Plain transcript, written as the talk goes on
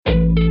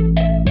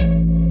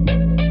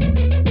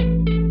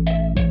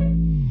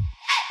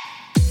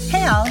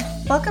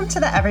Welcome to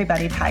the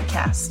Everybody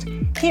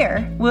Podcast.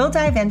 Here, we'll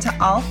dive into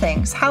all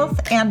things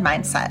health and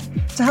mindset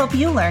to help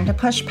you learn to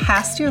push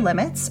past your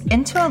limits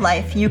into a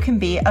life you can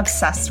be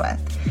obsessed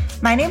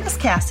with. My name is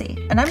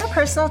Cassie, and I'm a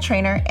personal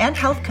trainer and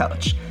health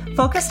coach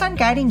focused on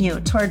guiding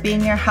you toward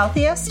being your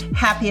healthiest,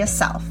 happiest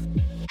self.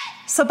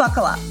 So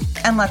buckle up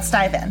and let's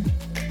dive in.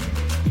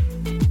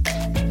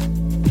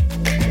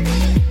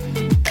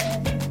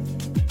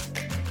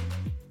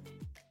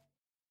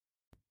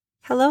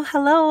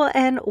 Hello,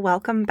 and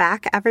welcome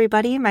back,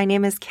 everybody. My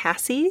name is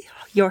Cassie,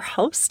 your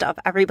host of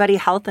Everybody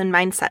Health and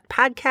Mindset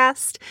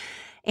Podcast,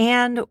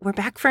 and we're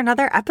back for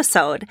another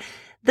episode.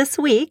 This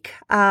week,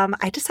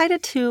 I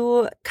decided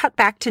to cut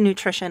back to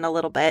nutrition a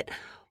little bit,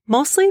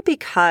 mostly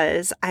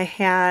because I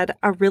had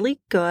a really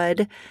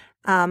good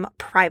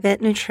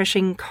private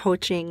nutrition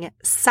coaching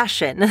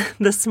session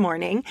this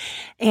morning,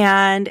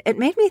 and it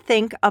made me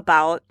think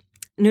about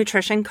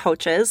nutrition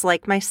coaches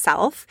like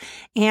myself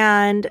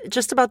and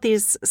just about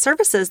these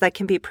services that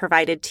can be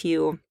provided to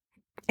you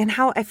and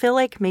how I feel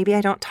like maybe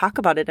I don't talk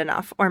about it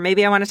enough, or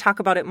maybe I want to talk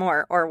about it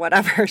more or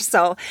whatever.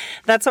 So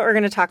that's what we're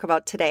going to talk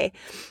about today.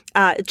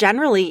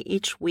 Generally,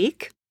 each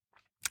week,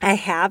 I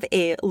have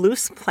a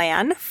loose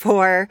plan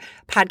for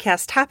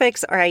podcast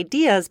topics or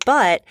ideas,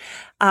 but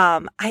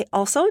I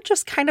also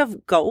just kind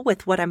of go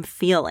with what I'm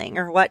feeling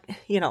or what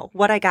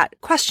I got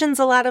questions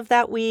a lot of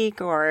that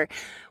week or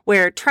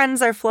where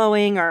trends are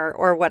flowing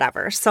or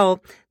whatever.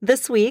 So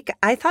this week,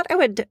 I thought I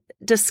would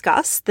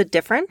discuss the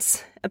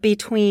difference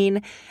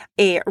between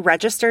a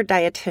registered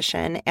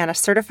dietitian and a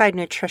certified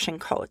nutrition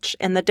coach,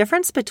 and the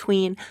difference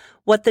between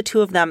what the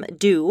two of them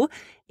do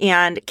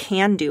and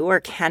can do or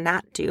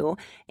cannot do,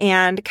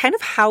 and kind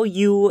of how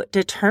you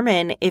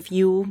determine if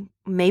you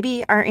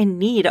maybe are in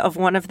need of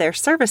one of their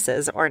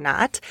services or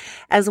not,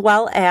 as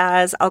well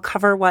as I'll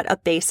cover what a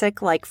basic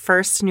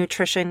first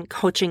nutrition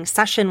coaching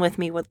session with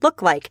me would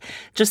look like,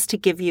 just to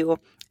give you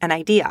an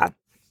idea.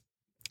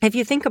 If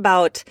you think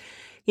about,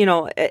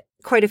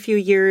 quite a few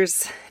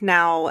years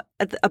now,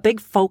 a big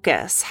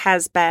focus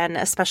has been,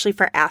 especially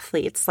for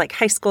athletes, like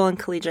high school and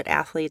collegiate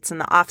athletes in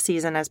the off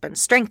season, has been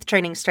strength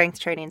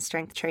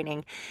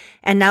training.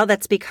 And now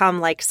that's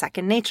become like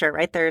second nature,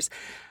 right? There's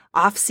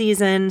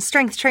off-season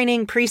strength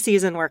training,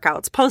 preseason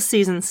workouts,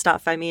 postseason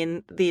stuff. I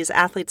mean, these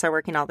athletes are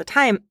working all the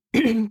time.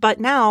 But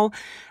now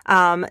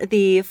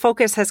the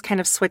focus has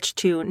kind of switched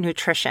to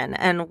nutrition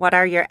and what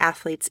are your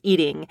athletes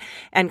eating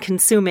and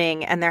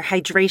consuming and their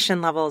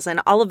hydration levels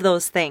and all of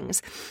those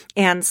things.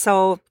 And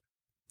so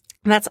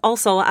that's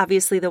also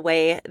obviously the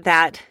way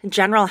that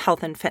general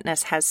health and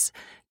fitness has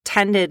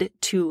tended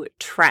to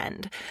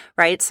trend,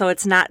 right? So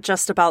it's not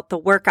just about the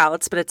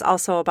workouts, but it's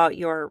also about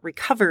your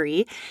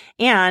recovery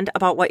and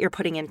about what you're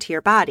putting into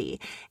your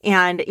body.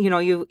 And,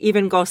 you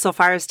even go so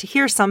far as to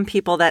hear some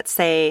people that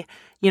say,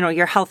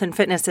 your health and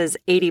fitness is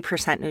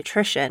 80%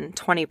 nutrition,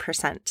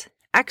 20%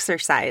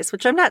 exercise,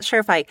 which I'm not sure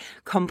if I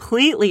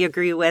completely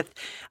agree with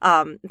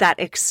that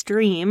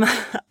extreme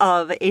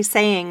of a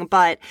saying,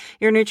 but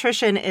your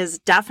nutrition is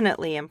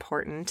definitely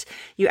important.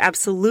 You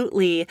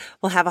absolutely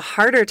will have a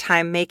harder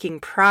time making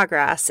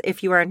progress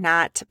if you are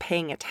not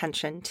paying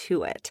attention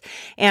to it.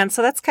 And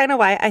so that's kind of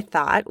why I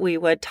thought we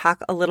would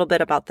talk a little bit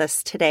about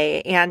this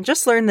today and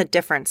just learn the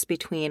difference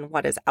between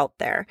what is out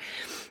there.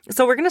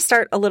 So we're going to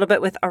start a little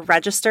bit with a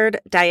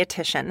registered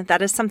dietitian.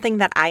 That is something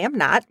that I am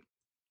not.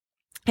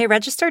 A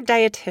registered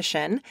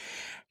dietitian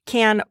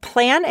can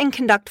plan and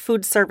conduct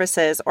food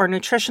services or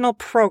nutritional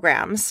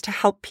programs to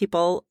help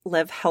people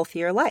live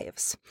healthier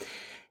lives.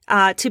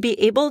 To be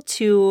able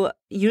to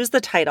use the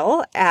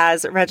title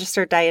as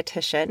registered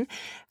dietitian,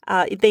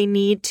 they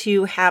need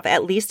to have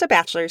at least a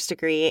bachelor's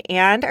degree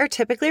and are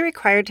typically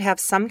required to have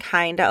some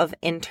kind of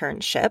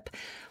internship.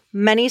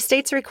 Many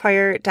states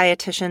require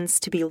dietitians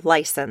to be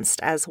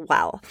licensed as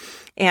well.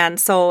 And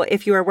so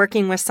if you are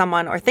working with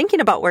someone or thinking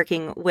about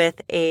working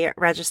with a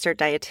registered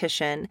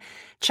dietitian,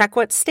 check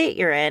what state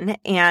you're in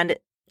and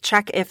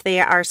check if they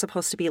are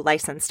supposed to be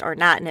licensed or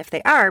not. And if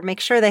they are,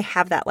 make sure they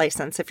have that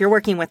license if you're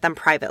working with them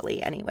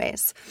privately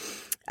anyways.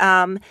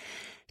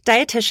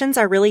 Dietitians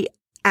are really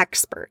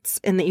experts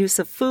in the use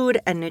of food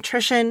and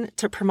nutrition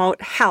to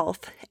promote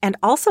health and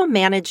also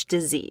manage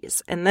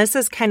disease. And this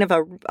is kind of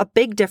a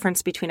big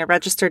difference between a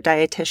registered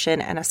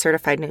dietitian and a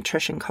certified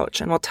nutrition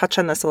coach. And we'll touch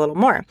on this a little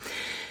more.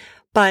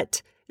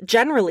 But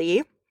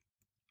generally,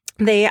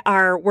 they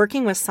are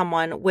working with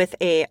someone with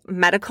a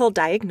medical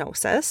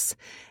diagnosis.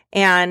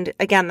 And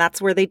again,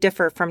 that's where they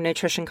differ from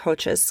nutrition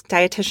coaches.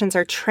 Dietitians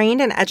are trained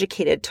and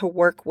educated to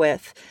work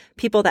with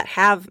people that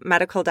have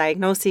medical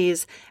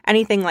diagnoses,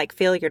 anything like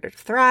failure to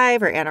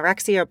thrive or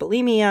anorexia or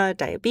bulimia,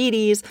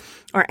 diabetes,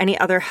 or any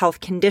other health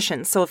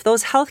conditions. So if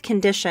those health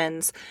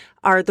conditions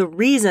are the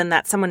reason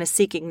that someone is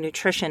seeking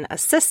nutrition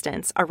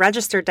assistance, a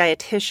registered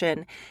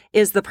dietitian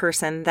is the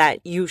person that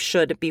you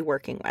should be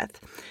working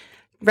with.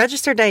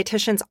 registered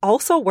dietitians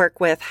also work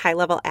with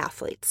high-level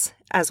athletes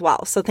as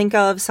well. So think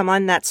of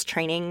someone that's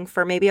training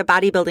for maybe a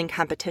bodybuilding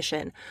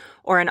competition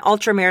or an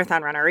ultra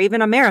marathon runner or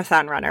even a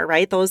marathon runner,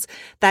 right?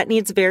 That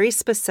needs very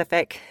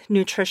specific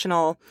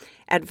nutritional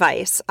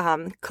advice.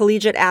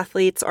 Collegiate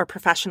athletes or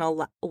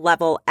professional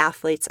level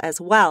athletes as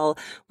well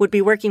would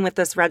be working with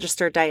this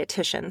registered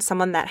dietitian,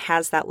 someone that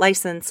has that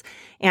license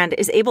and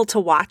is able to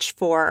watch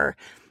for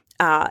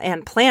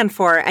and plan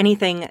for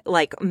anything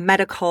like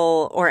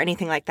medical or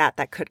anything like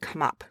that could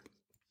come up.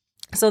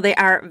 So they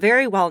are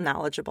very well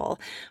knowledgeable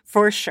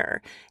for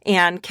sure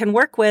and can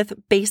work with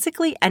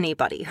basically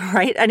anybody,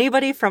 right?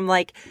 Anybody from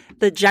like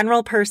the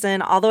general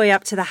person all the way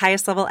up to the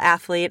highest level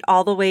athlete,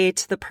 all the way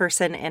to the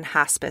person in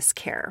hospice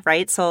care,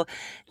 right? So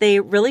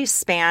they really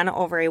span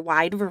over a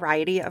wide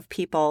variety of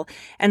people.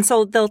 And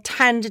so they'll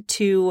tend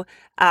to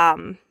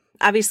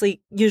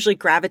obviously usually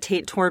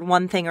gravitate toward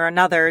one thing or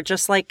another,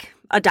 just like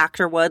a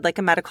doctor would, like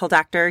a medical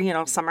doctor.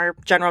 Some are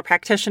general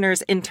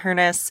practitioners,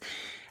 internists,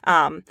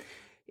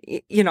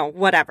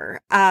 whatever.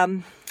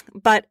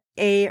 But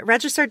a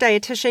registered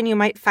dietitian, you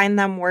might find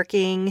them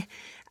working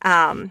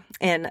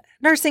in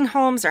nursing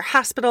homes or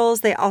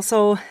hospitals. They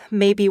also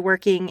may be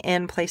working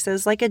in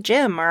places like a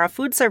gym or a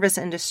food service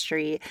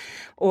industry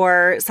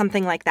or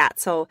something like that.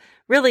 So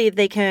really,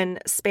 they can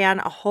span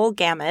a whole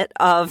gamut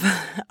of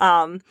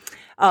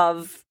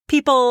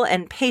people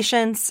and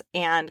patients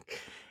and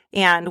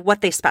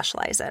what they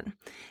specialize in.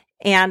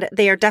 And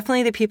they are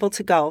definitely the people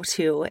to go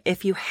to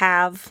if you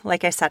have,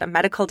 like I said, a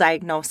medical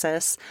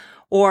diagnosis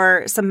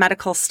or some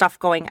medical stuff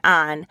going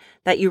on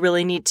that you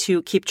really need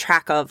to keep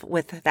track of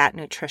with that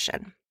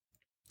nutrition.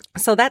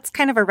 So that's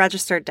kind of a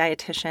registered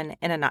dietitian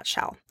in a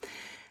nutshell.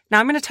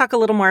 Now I'm going to talk a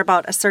little more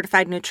about a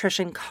certified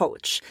nutrition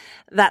coach.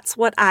 That's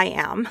what I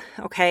am,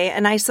 okay?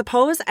 And I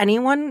suppose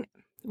anyone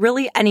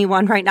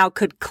right now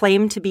could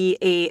claim to be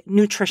a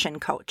nutrition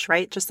coach,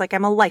 right? Just like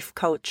I'm a life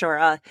coach or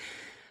a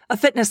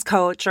fitness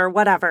coach or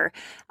whatever.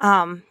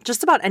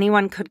 Just about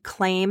anyone could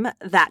claim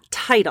that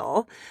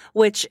title,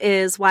 which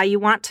is why you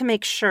want to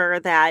make sure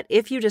that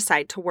if you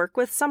decide to work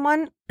with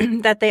someone,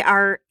 that they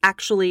are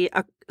actually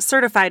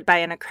certified by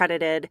an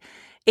accredited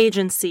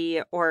agency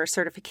or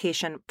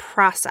certification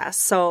process.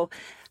 So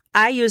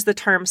I use the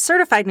term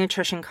certified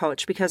nutrition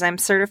coach because I'm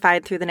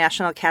certified through the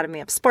National Academy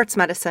of Sports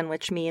Medicine,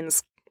 which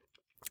means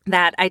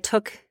that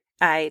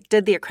I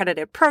did the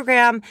accredited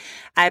program,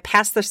 I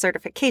passed the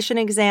certification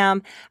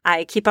exam,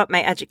 I keep up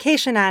my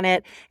education on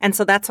it, and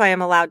so that's why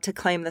I'm allowed to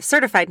claim the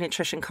certified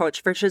nutrition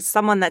coach versus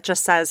someone that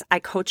just says, I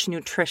coach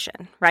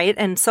nutrition, right?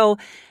 And so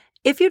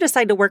if you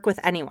decide to work with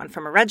anyone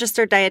from a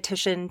registered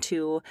dietitian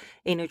to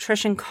a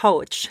nutrition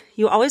coach,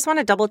 you always want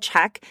to double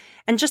check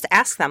and just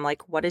ask them,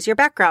 like, what is your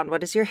background?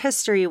 What is your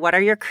history? What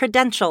are your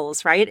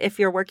credentials, right? If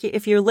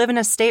you live in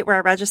a state where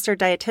a registered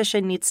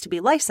dietitian needs to be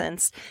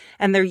licensed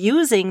and they're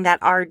using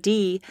that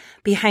RD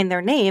behind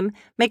their name,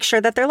 make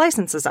sure that their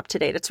license is up to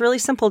date. It's really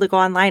simple to go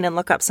online and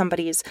look up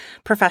somebody's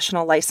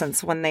professional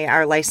license when they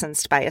are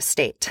licensed by a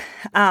state.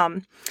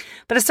 But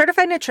a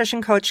certified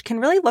nutrition coach can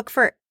really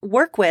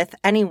work with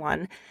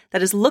anyone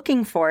that is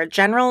looking for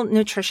general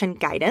nutrition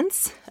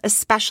guidance,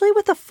 especially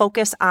with a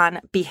focus on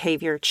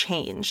behavior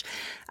change.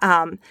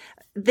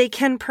 They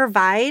can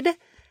provide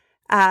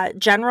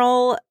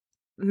general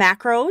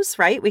macros,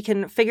 right? We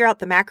can figure out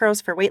the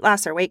macros for weight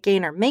loss or weight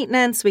gain or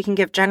maintenance. We can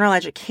give general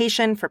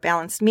education for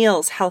balanced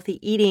meals, healthy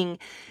eating,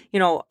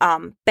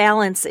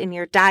 balance in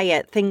your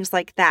diet, things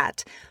like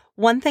that.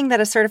 One thing that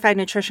a certified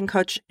nutrition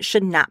coach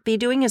should not be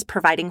doing is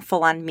providing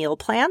full-on meal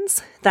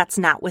plans. That's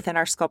not within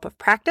our scope of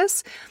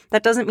practice.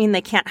 That doesn't mean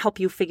they can't help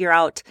you figure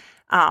out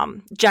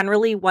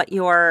generally what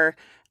your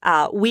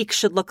week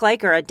should look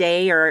like or a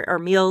day or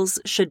meals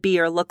should be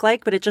or look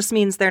like, but it just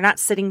means they're not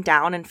sitting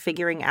down and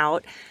figuring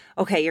out,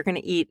 okay, you're going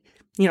to eat,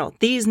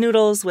 these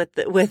noodles with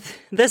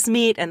this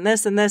meat and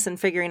this and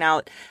figuring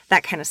out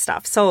that kind of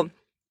stuff. So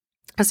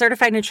a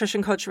certified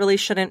nutrition coach really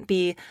shouldn't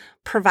be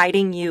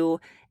providing you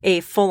a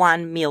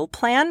full-on meal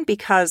plan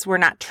because we're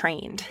not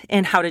trained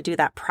in how to do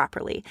that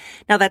properly.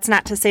 Now, that's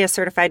not to say a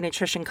certified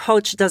nutrition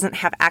coach doesn't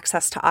have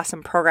access to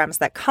awesome programs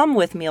that come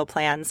with meal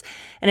plans.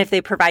 And if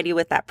they provide you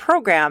with that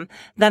program,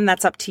 then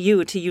that's up to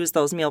you to use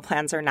those meal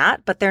plans or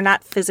not, but they're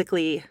not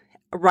physically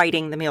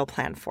writing the meal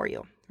plan for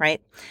you,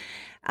 right?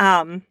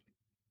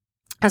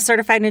 A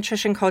certified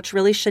nutrition coach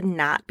really should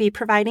not be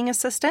providing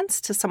assistance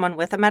to someone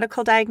with a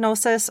medical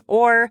diagnosis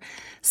or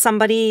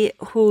somebody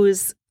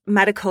whose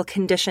medical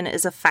condition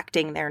is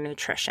affecting their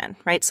nutrition,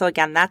 right? So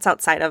again, that's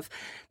outside of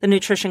the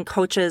nutrition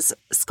coach's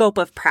scope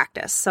of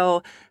practice.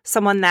 So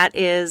someone that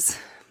is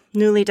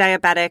newly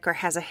diabetic or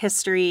has a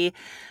history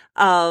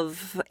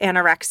of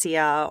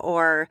anorexia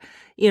or,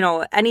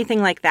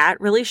 anything like that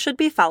really should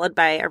be followed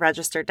by a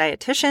registered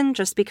dietitian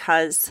just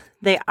because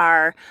they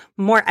are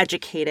more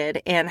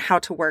educated in how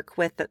to work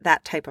with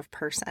that type of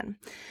person.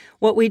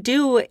 What we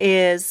do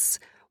is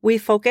we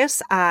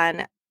focus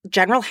on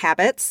general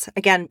habits,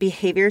 again,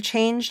 behavior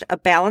change, a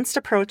balanced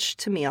approach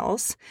to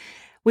meals.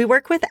 We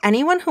work with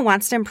anyone who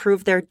wants to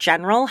improve their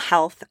general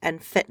health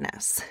and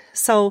fitness.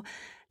 So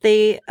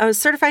A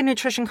certified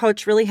nutrition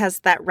coach really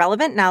has that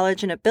relevant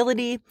knowledge and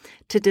ability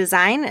to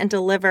design and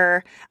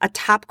deliver a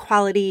top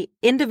quality,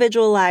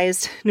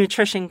 individualized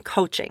nutrition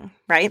coaching,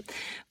 right,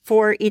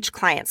 for each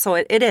client. So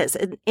it is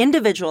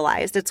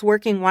individualized. It's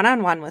working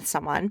one-on-one with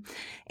someone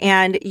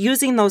and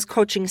using those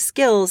coaching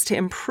skills to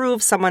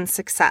improve someone's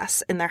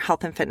success in their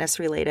health and fitness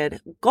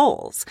related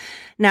goals.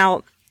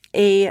 Now,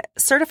 a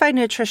certified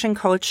nutrition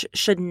coach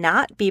should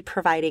not be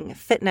providing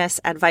fitness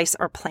advice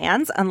or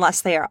plans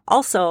unless they are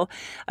also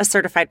a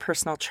certified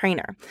personal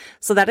trainer.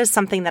 So that is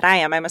something that I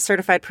am. I'm a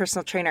certified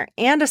personal trainer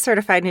and a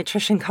certified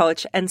nutrition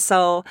coach. And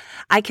so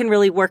I can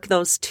really work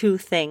those two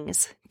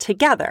things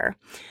together.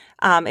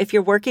 If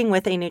you're working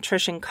with a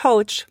nutrition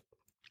coach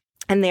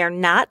and they are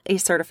not a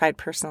certified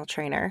personal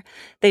trainer,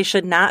 they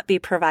should not be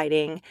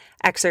providing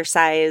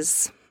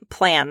exercise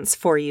plans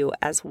for you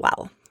as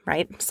well.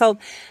 Right? So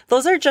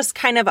those are just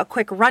kind of a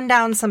quick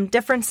rundown, some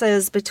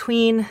differences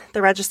between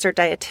the registered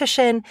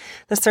dietitian,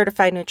 the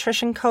certified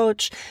nutrition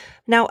coach.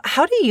 Now,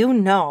 how do you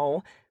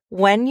know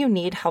when you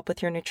need help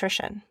with your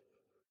nutrition?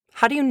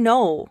 How do you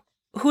know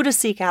who to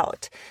seek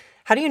out?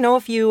 How do you know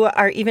if you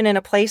are even in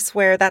a place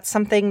where that's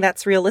something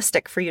that's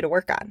realistic for you to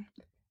work on?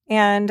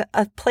 And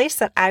a place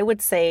that I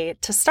would say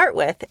to start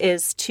with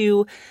is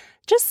to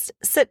just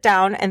sit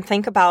down and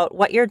think about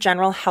what your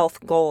general health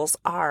goals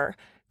are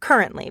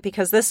currently,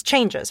 because this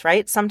changes,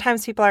 right?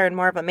 Sometimes people are in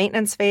more of a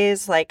maintenance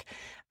phase, like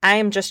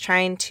I'm just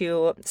trying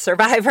to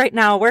survive right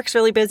now. Work's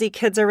really busy.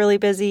 Kids are really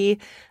busy.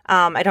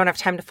 I don't have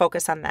time to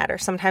focus on that. Or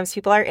sometimes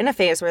people are in a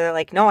phase where they're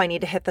like, no, I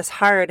need to hit this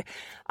hard.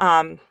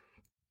 Or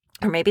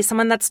maybe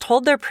someone that's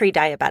told they're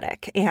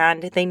pre-diabetic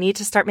and they need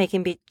to start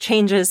making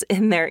changes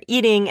in their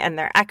eating and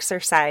their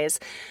exercise,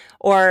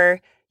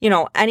 or,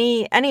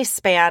 any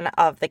span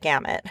of the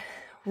gamut.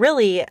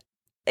 Really,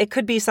 it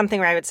could be something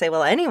where I would say,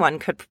 well, anyone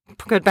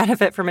could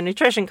benefit from a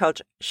nutrition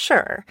coach.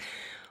 Sure.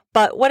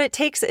 But what it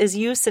takes is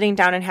you sitting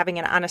down and having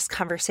an honest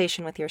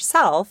conversation with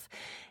yourself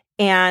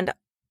and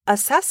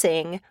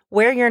assessing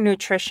where your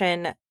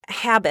nutrition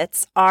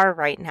habits are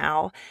right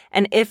now,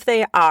 and if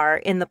they are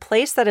in the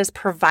place that is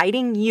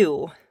providing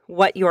you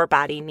what your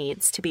body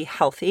needs to be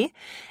healthy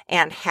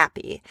and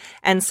happy.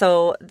 And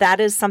so that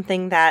is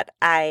something that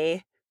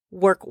I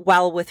work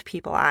well with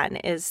people on,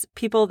 is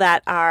people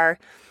that are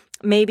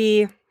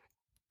maybe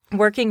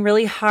working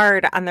really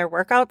hard on their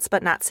workouts,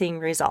 but not seeing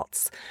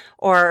results,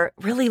 or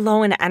really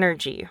low in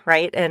energy,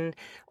 right?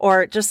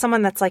 Or just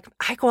someone that's like,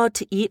 I go out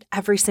to eat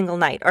every single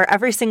night, or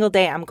every single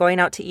day I'm going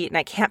out to eat and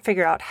I can't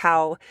figure out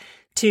how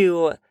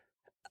to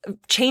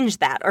change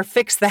that or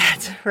fix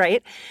that,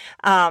 right?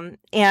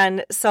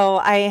 And so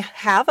I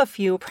have a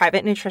few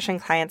private nutrition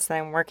clients that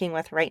I'm working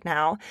with right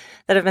now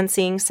that have been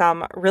seeing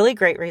some really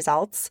great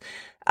results.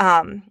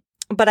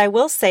 But I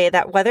will say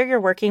that whether you're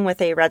working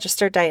with a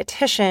registered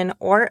dietitian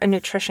or a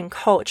nutrition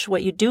coach,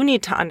 what you do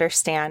need to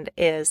understand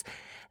is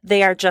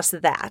they are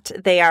just that.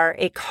 They are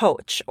a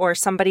coach, or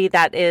somebody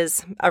that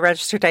is a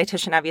registered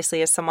dietitian,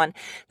 obviously, is someone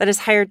that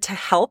is hired to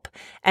help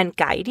and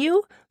guide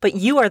you, but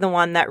you are the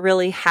one that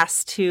really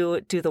has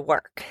to do the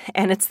work.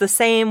 And it's the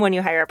same when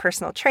you hire a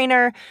personal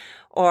trainer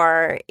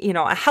or,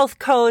 a health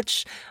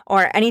coach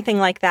or anything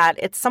like that.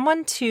 It's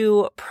someone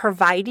to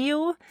provide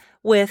you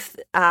with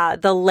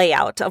the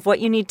layout of what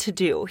you need to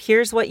do.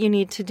 Here's what you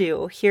need to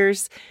do.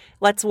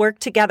 Let's work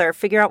together,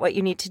 figure out what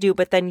you need to do.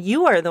 But then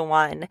you are the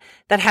one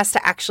that has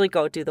to actually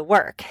go do the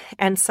work.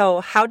 And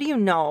so how do you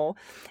know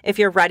if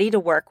you're ready to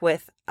work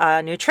with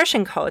a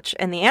nutrition coach?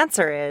 And the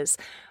answer is,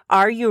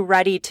 are you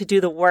ready to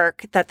do the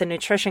work that the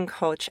nutrition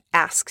coach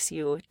asks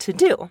you to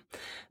do?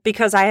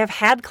 Because I have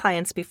had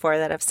clients before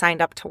that have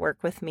signed up to work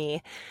with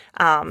me.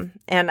 And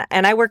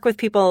I work with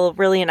people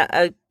really in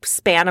a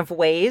span of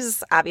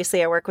ways.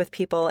 Obviously, I work with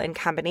people in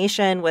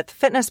combination with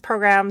fitness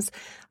programs.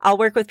 I'll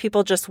work with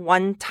people just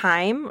one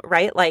time,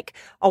 right? Like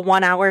a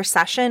 1 hour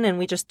session, and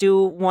we just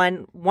do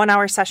one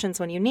hour sessions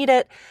when you need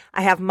it.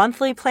 I have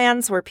monthly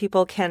plans where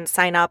people can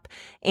sign up,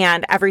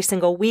 and every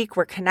single week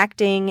we're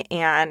connecting,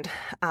 and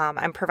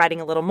I'm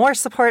providing a little more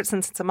support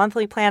since it's a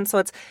monthly plan.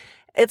 So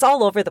it's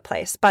all over the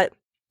place. But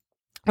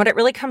what it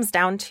really comes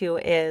down to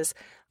is,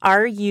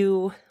 are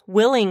you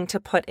willing to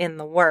put in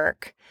the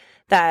work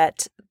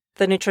that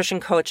the nutrition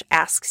coach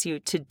asks you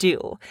to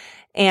do?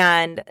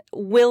 And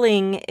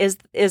willing is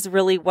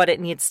really what it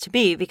needs to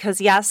be,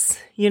 because yes,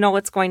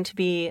 it's going to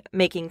be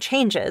making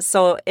changes.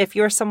 So if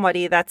you're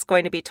somebody that's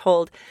going to be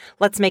told,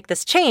 let's make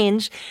this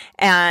change,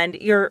 and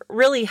you're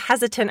really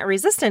hesitant or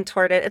resistant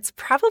toward it, it's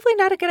probably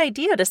not a good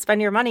idea to spend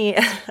your money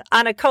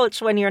on a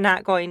coach when you're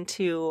not going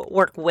to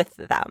work with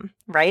them,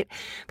 right?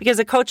 Because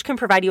a coach can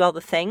provide you all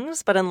the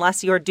things, but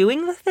unless you're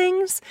doing the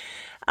things,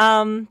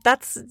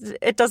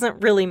 it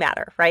doesn't really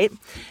matter, right?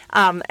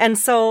 And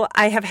so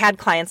I have had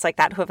clients like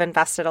that who have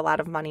invested a lot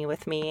of money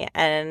with me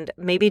and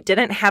maybe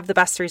didn't have the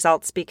best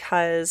results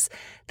because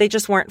they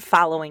just weren't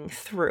following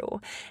through.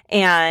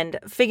 And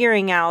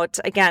figuring out,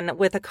 again,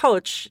 with a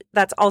coach,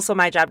 that's also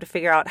my job to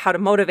figure out how to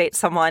motivate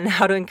someone,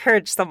 how to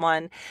encourage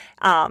someone,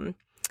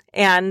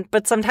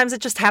 But sometimes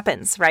it just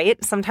happens,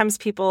 right? Sometimes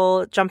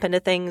people jump into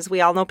things.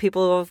 We all know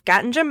people who have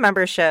gotten gym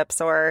memberships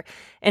or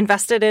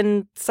invested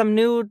in some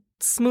new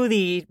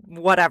smoothie,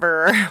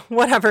 whatever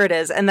it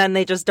is, and then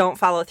they just don't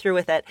follow through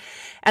with it.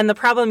 And the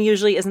problem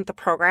usually isn't the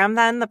program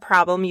then. The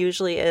problem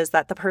usually is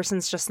that the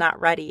person's just not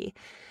ready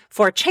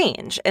for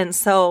change. And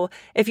so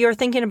if you're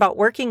thinking about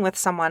working with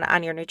someone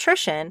on your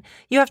nutrition,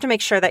 you have to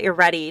make sure that you're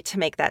ready to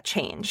make that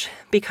change,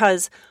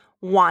 because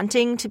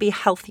wanting to be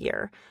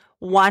healthier,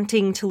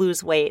 wanting to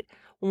lose weight,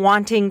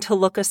 wanting to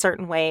look a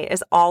certain way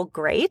is all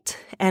great.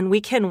 And we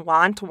can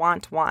want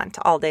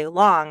all day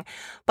long.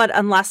 But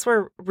unless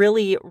we're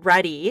really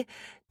ready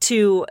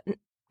to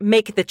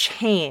make the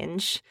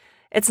change,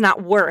 it's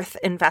not worth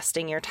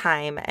investing your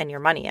time and your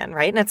money in,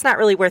 right? And it's not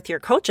really worth your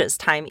coach's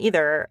time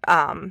either,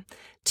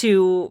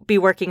 to be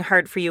working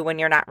hard for you when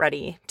you're not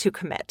ready to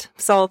commit.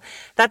 So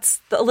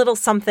that's a little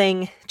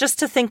something just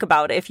to think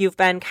about. If you've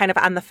been kind of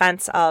on the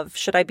fence of,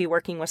 should I be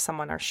working with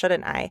someone or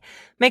shouldn't I?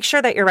 Make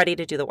sure that you're ready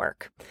to do the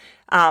work.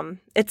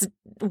 It's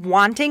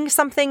wanting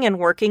something and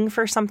working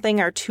for something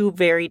are two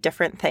very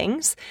different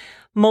things.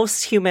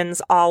 Most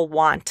humans all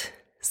want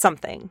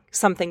something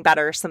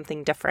better,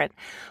 something different,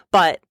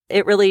 but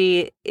it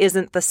really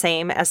isn't the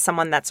same as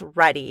someone that's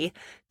ready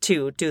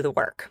to do the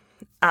work.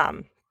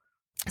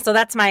 So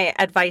that's my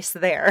advice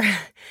there.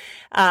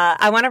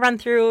 I want to run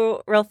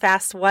through real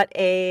fast what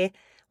a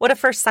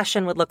first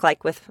session would look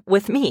like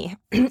with me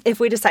if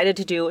we decided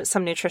to do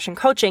some nutrition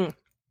coaching.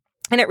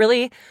 And it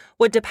really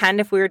would depend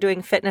if we were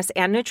doing fitness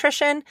and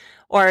nutrition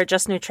or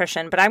just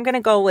nutrition. But I'm going to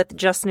go with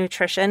just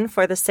nutrition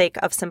for the sake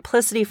of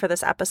simplicity for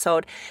this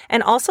episode.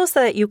 And also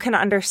so that you can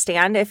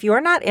understand if you're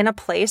not in a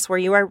place where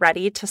you are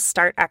ready to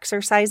start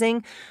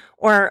exercising,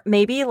 or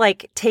maybe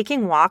like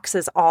taking walks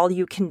is all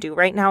you can do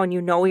right now, and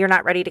you know you're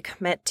not ready to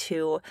commit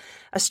to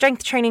a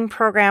strength training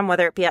program,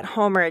 whether it be at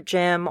home or a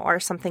gym or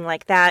something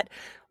like that,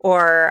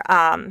 or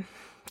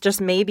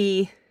just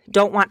maybe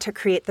don't want to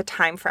create the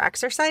time for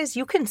exercise,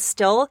 you can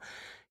still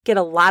get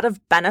a lot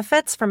of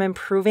benefits from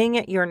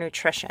improving your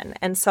nutrition.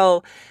 And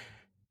so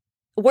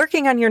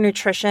working on your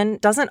nutrition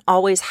doesn't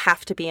always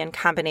have to be in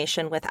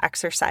combination with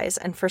exercise.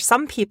 And for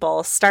some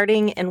people,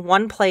 starting in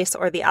one place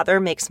or the other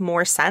makes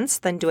more sense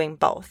than doing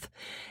both.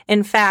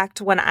 In fact,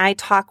 when I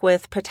talk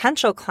with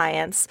potential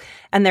clients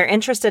and they're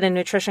interested in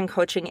nutrition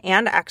coaching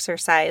and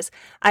exercise,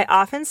 I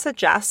often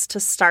suggest to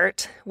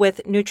start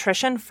with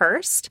nutrition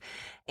first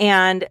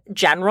and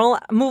general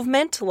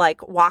movement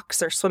like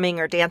walks or swimming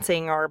or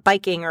dancing or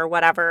biking or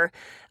whatever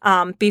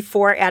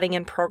before adding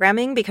in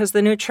programming, because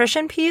the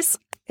nutrition piece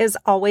is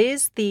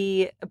always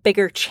the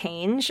bigger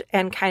change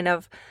and kind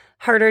of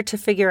harder to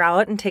figure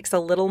out and takes a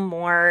little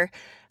more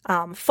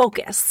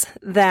focus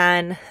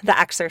than the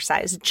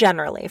exercise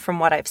generally from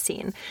what I've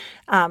seen.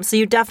 So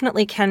you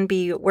definitely can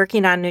be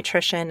working on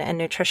nutrition and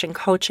nutrition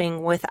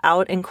coaching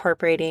without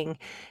incorporating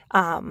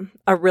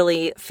a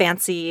really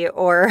fancy,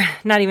 or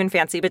not even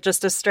fancy, but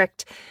just a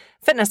strict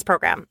fitness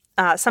program.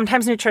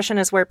 Sometimes nutrition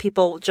is where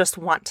people just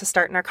want to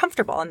start and are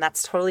comfortable, and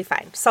that's totally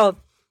fine. So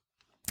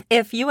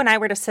if you and I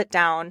were to sit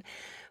down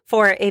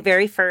for a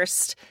very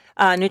first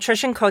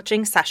nutrition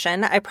coaching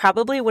session, I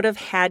probably would have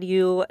had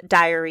you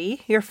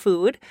diary your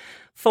food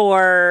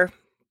for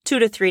 2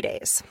 to 3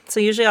 days. So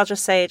usually I'll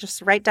just say,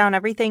 just write down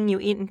everything you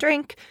eat and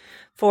drink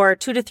for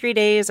 2 to 3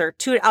 days, or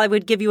I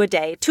would give you a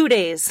day, 2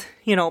 days,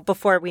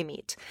 before we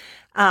meet.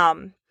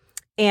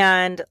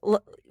 And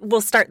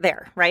we'll start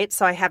there, right?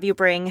 So I have you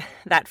bring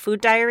that food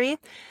diary,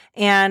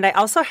 and I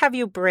also have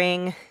you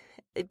bring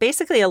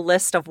basically a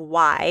list of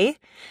why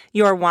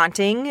you're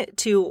wanting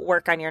to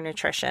work on your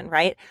nutrition,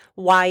 right?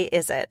 Why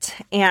is it?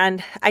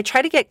 And I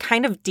try to get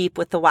kind of deep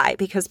with the why,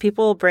 because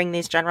people bring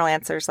these general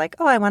answers like,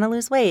 oh, I want to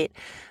lose weight,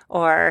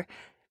 or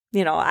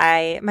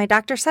my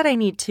doctor said I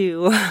need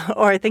to,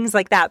 or things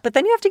like that. But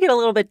then you have to get a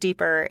little bit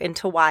deeper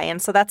into why.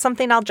 And so that's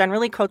something I'll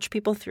generally coach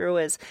people through,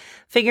 is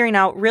figuring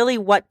out really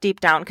what deep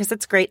down, because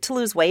it's great to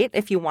lose weight.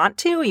 If you want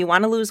to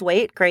lose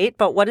weight, great.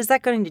 But what is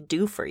that going to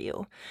do for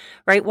you,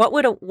 right? What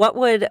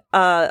would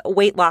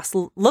weight loss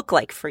look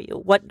like for you?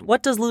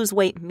 What does lose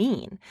weight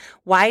mean?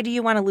 Why do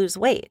you want to lose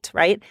weight,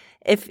 right?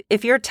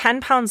 If you're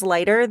 10 pounds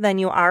lighter than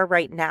you are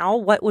right now,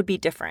 what would be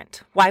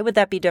different? Why would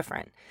that be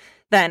different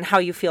than how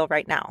you feel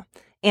right now?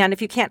 And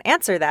if you can't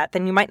answer that,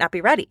 then you might not be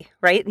ready,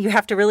 right? You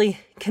have to really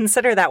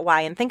consider that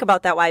why and think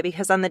about that why,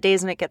 because on the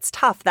days when it gets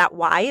tough, that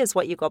why is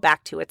what you go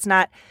back to. It's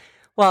not,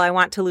 well, I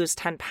want to lose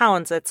 10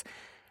 pounds. It's,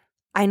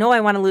 I know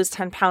I want to lose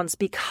 10 pounds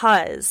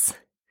because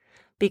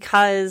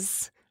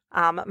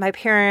my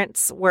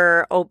parents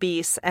were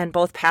obese and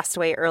both passed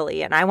away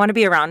early, and I want to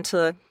be around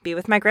to be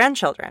with my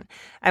grandchildren.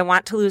 I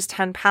want to lose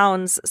 10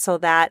 pounds so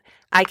that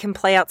I can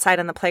play outside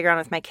on the playground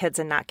with my kids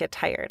and not get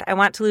tired. I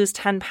want to lose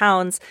 10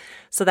 pounds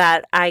so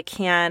that I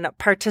can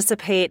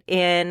participate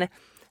in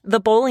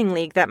the bowling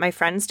league that my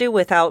friends do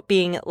without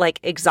being like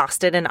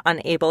exhausted and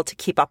unable to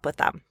keep up with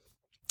them.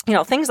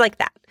 Things like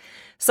that.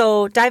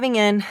 So diving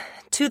in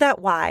to that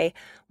why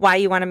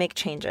you want to make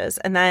changes.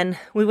 And then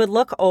we would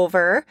look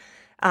over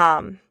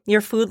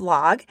your food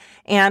log,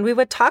 and we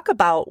would talk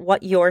about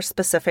what your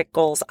specific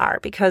goals are.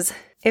 Because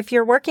if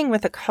you're working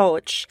with a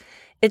coach,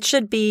 it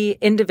should be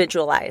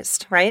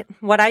individualized, right?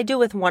 What I do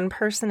with one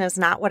person is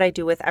not what I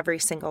do with every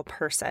single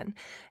person.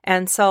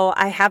 And so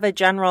I have a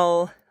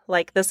general,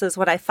 like, this is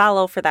what I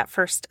follow for that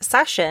first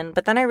session,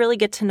 but then I really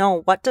get to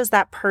know, what does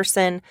that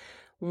person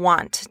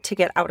want to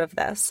get out of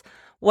this?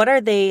 What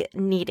are they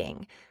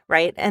needing,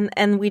 right?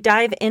 And we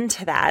dive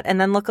into that and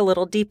then look a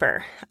little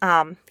deeper.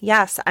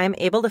 Yes, I'm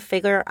able to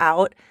figure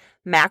out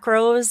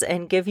macros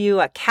and give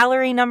you a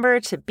calorie number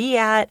to be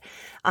at,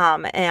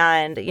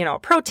 and, a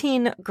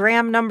protein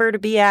gram number to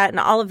be at and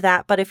all of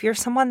that. But if you're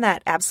someone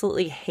that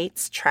absolutely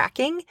hates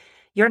tracking,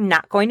 you're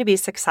not going to be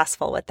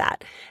successful with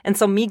that. And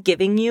so me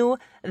giving you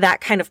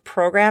that kind of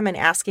program and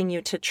asking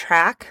you to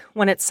track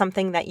when it's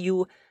something that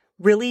you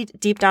really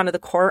deep down to the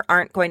core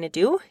aren't going to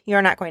do,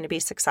 you're not going to be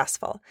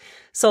successful.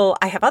 So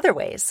I have other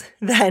ways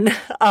then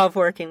of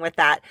working with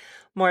that.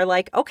 More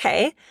like,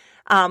 okay,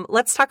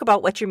 let's talk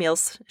about what your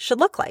meals should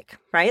look like,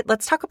 right?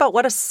 Let's talk about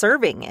what a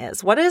serving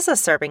is. What is a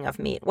serving of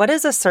meat? What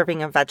is a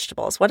serving of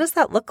vegetables? What does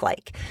that look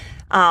like?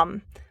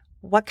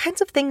 What kinds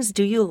of things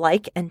do you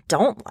like and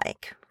don't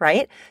like,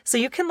 right? So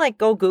you can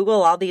go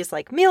Google all these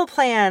meal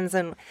plans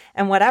and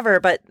whatever,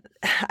 but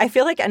I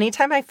feel like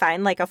anytime I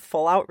find a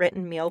full out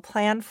written meal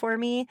plan for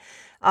me,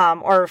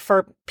 or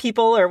for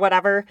people or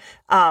whatever,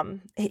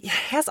 it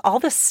has all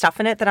this stuff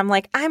in it that I'm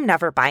like, I'm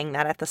never buying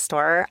that at the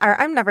store, or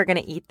I'm never going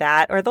to eat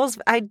that, or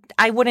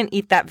I wouldn't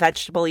eat that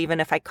vegetable even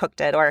if I cooked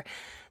it, or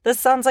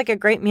this sounds like a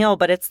great meal,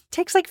 but it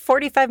takes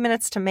 45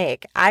 minutes to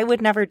make. I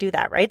would never do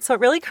that, right? So it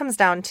really comes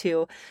down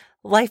to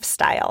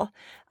lifestyle,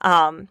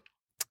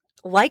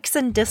 likes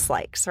and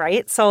dislikes,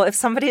 right? So if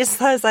somebody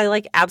says,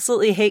 I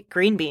absolutely hate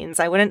green beans,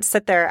 I wouldn't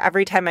sit there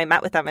every time I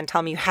met with them and tell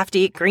them you have to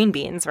eat green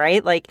beans,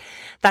 right?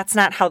 That's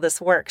not how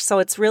this works. So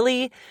it's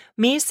really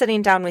me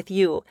sitting down with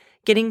you,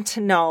 getting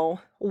to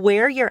know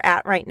where you're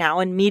at right now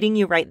and meeting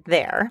you right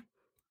there.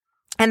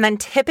 And then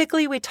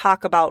typically we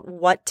talk about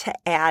what to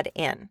add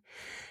in.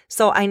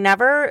 So I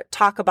never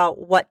talk about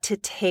what to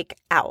take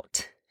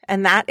out.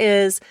 And that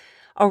is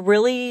a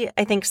really,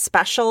 I think,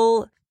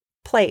 special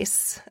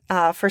place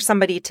for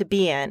somebody to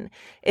be in,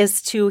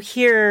 is to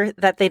hear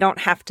that they don't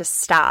have to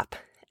stop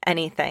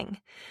anything.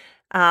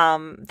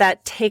 That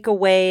take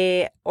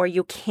away or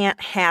you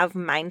can't have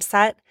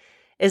mindset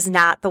is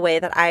not the way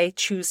that I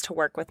choose to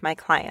work with my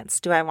clients.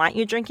 Do I want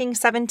you drinking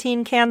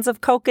 17 cans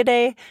of Coke a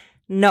day?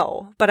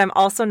 No, but I'm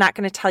also not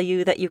going to tell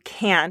you that you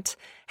can't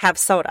have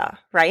soda,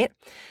 right?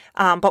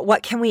 But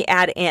what can we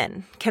add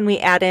in? Can we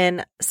add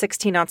in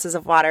 16 ounces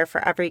of water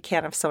for every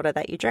can of soda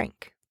that you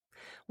drink?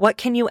 What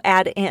can you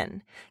add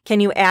in? Can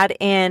you add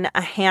in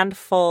a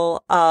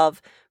handful of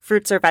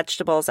fruits or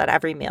vegetables at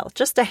every meal?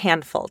 Just a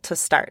handful to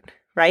start,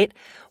 right?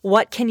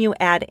 What can you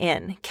add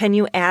in? Can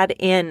you add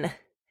in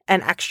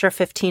an extra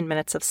 15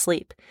 minutes of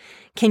sleep?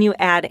 Can you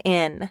add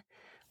in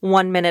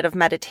 1 minute of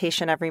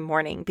meditation every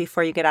morning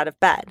before you get out of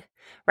bed,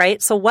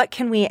 right? So what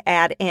can we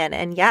add in?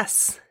 And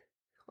yes,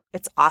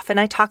 it's often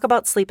I talk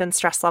about sleep and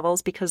stress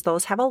levels because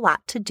those have a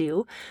lot to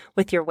do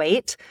with your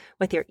weight,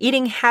 with your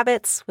eating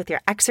habits, with your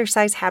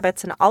exercise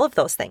habits, and all of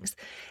those things.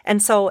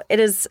 And so it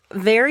is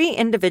very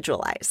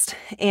individualized.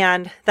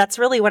 And that's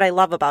really what I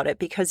love about it,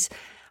 because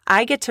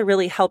I get to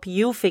really help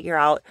you figure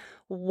out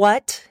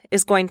what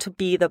is going to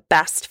be the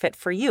best fit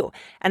for you.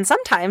 And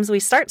sometimes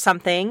we start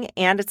something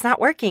and it's not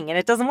working and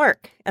it doesn't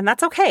work. And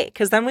that's okay,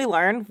 because then we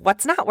learn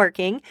what's not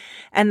working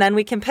and then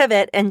we can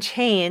pivot and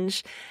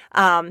change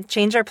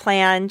our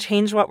plan,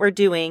 change what we're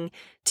doing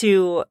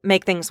to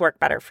make things work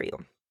better for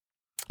you.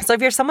 So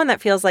if you're someone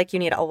that feels like you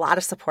need a lot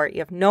of support, you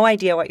have no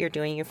idea what you're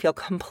doing, you feel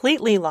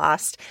completely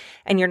lost,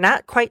 and you're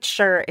not quite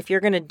sure if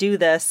you're going to do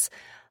this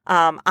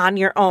on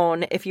your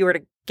own, if you were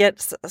to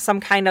get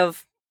some kind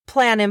of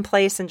plan in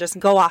place and just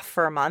go off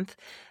for a month,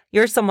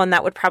 you're someone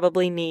that would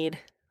probably need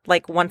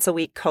once a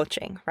week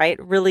coaching, right?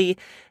 Really,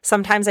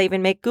 sometimes I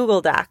even make Google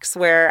Docs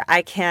where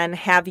I can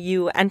have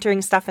you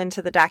entering stuff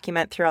into the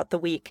document throughout the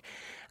week,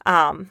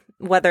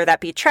 whether that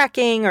be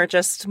tracking or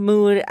just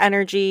mood,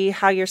 energy,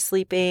 how you're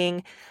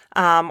sleeping,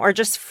 or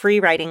just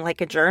free writing,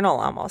 like a journal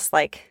almost,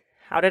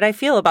 how did I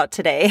feel about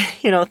today?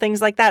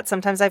 Things like that.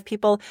 Sometimes I have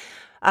people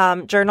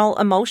journal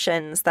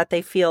emotions that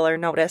they feel or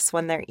notice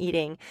when they're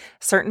eating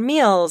certain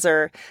meals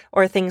or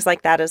things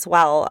like that as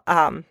well.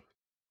 And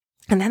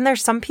then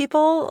there's some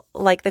people,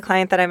 like the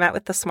client that I met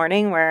with this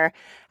morning, where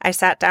I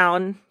sat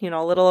down,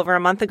 a little over a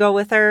month ago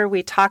with her.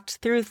 We talked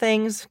through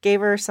things,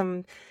 gave her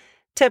some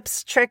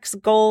tips, tricks,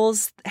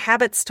 goals,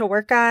 habits to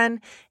work on.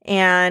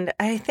 And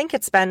I think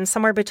it's been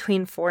somewhere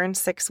between 4 and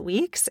 6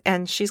 weeks.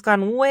 And she's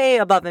gone way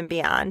above and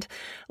beyond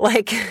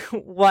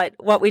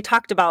what we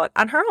talked about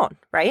on her own,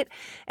 right?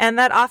 And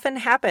that often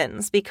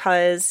happens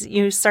because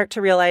you start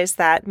to realize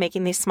that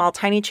making these small,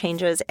 tiny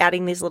changes,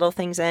 adding these little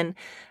things in,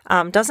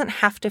 doesn't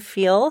have to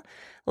feel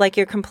like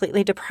you're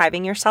completely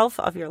depriving yourself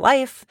of your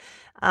life.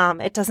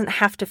 It doesn't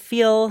have to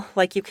feel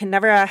like you can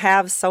never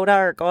have soda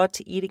or go out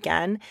to eat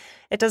again.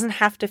 It doesn't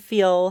have to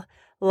feel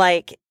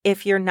like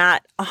if you're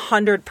not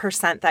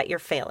 100% that you're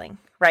failing,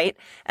 right?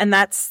 And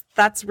that's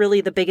really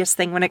the biggest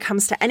thing when it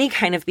comes to any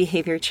kind of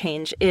behavior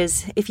change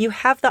is if you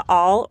have the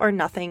all or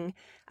nothing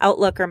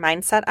outlook or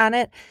mindset on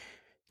it,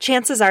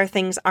 chances are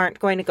things aren't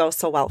going to go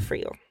so well for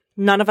you.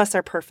 None of us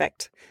are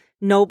perfect.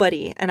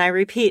 Nobody, and I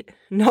repeat,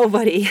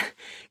 nobody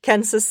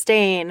can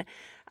sustain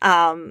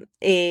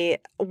a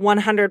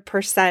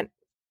 100%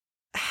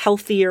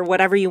 healthy or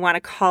whatever you want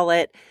to call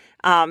it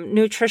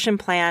nutrition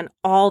plan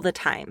all the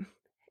time.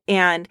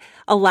 And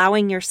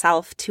allowing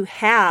yourself to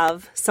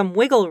have some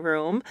wiggle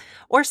room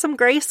or some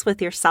grace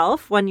with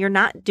yourself when you're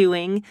not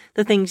doing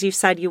the things you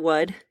said you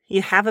would.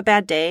 You have a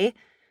bad day,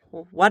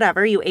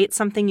 whatever, you ate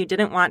something you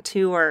didn't want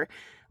to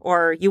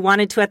or you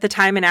wanted to at the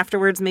time and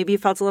afterwards maybe you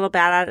felt a little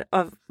bad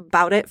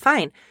about it.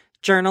 Fine.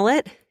 Journal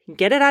it.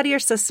 Get it out of your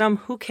system.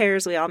 Who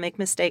cares? We all make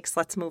mistakes.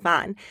 Let's move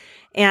on.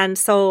 And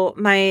so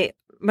my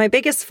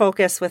biggest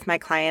focus with my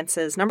clients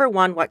is, number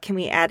one, what can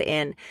we add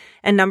in?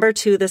 And number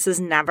two, this is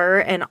never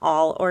an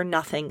all or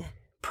nothing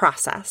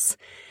process.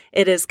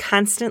 It is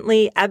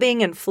constantly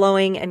ebbing and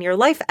flowing, and your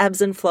life ebbs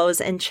and flows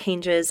and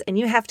changes, and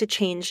you have to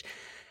change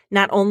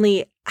not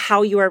only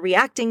how you are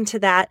reacting to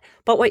that,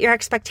 but what your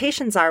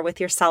expectations are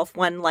with yourself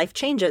when life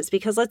changes.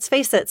 Because let's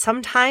face it,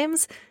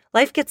 sometimes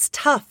life gets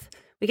tough.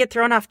 We get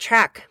thrown off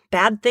track.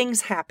 Bad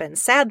things happen.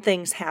 Sad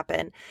things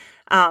happen.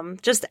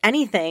 Just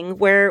anything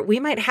where we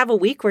might have a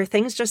week where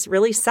things just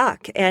really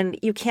suck, and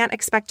you can't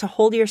expect to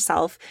hold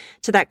yourself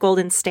to that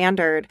golden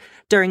standard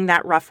during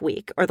that rough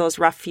week or those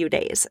rough few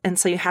days. And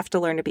so you have to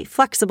learn to be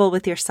flexible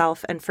with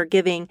yourself and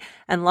forgiving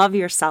and love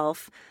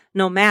yourself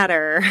no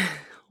matter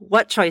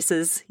what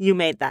choices you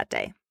made that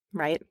day,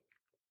 right?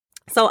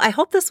 So I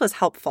hope this was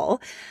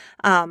helpful.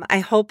 I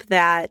hope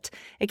that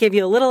it gave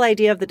you a little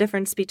idea of the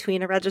difference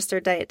between a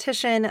registered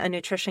dietitian, a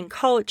nutrition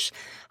coach,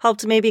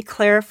 helped maybe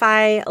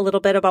clarify a little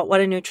bit about what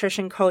a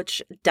nutrition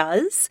coach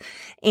does.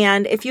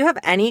 And if you have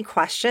any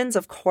questions,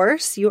 of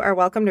course, you are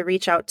welcome to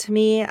reach out to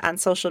me on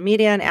social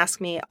media and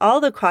ask me all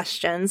the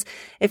questions.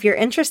 If you're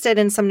interested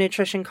in some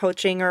nutrition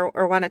coaching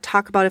or want to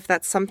talk about if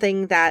that's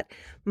something that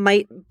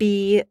might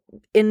be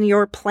in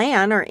your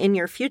plan or in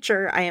your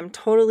future, I am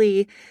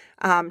totally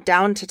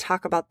down to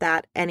talk about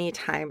that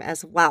anytime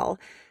as well.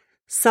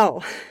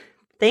 So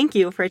thank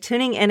you for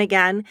tuning in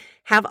again.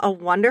 Have a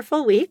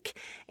wonderful week,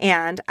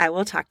 and I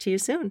will talk to you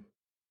soon.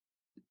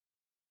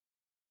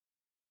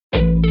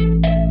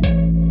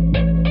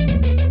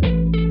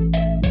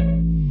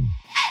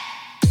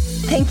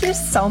 Thank you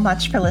so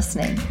much for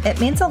listening.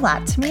 It means a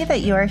lot to me that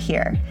you are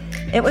here.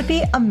 It would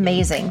be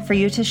amazing for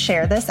you to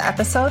share this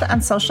episode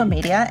on social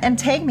media and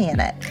tag me in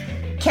it.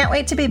 Can't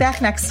wait to be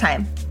back next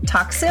time.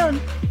 Talk soon.